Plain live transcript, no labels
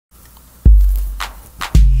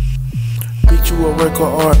Bitch, you a work of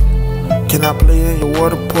art. Can I play in your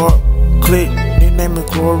water park? Click, nickname it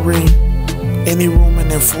chlorine. Any room in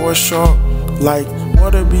there for a shark. Like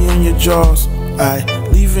water be in your jaws. I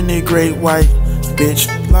leaving it great white. Bitch,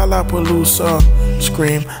 Lollapalooza.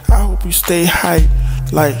 Scream, I hope you stay hype.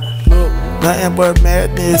 Like, look, nothing but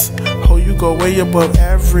madness. Ho, you go way above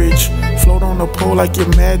average. Float on the pole like your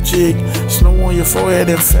magic. Snow on your forehead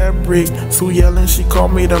and fabric. Sue yelling, she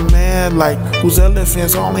called me the man. Like, whose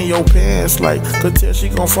elephants all in your pants? Like, could tell she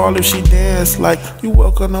gon' fall if she dance. Like, you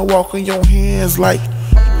welcome to walk on your hands. Like,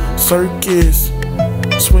 circus.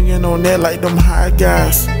 Swinging on that like them high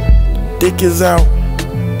guys. Dick is out.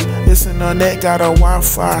 Listen on that, got a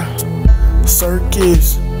Wi-Fi.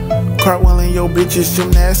 Circus. Cartwheeling your bitches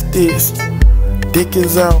gymnastics. Dick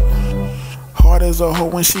is out. Hard as a hoe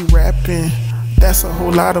when she rapping. That's a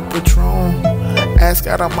whole lot of Patron. Ass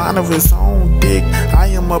got a mind of its own. Dick, I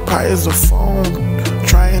am up high as a phone.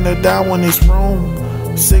 Trying to die when it's wrong.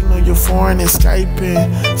 Signal your foreign and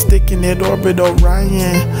Skyping. Sticking it orbit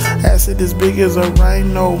Orion. Acid as big as a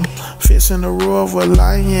rhino. Fits in the roar of a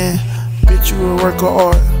lion. Bitch, you a work of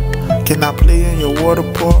art. Can I play in your water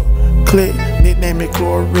park? Click, nickname it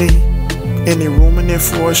chlorine. Any room in there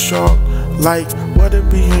for a shark. Like water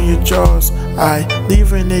be in your jaws. I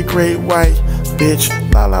leaving it great white. Bitch,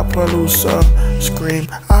 Lollapalooza. Scream,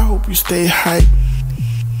 I hope you stay hype.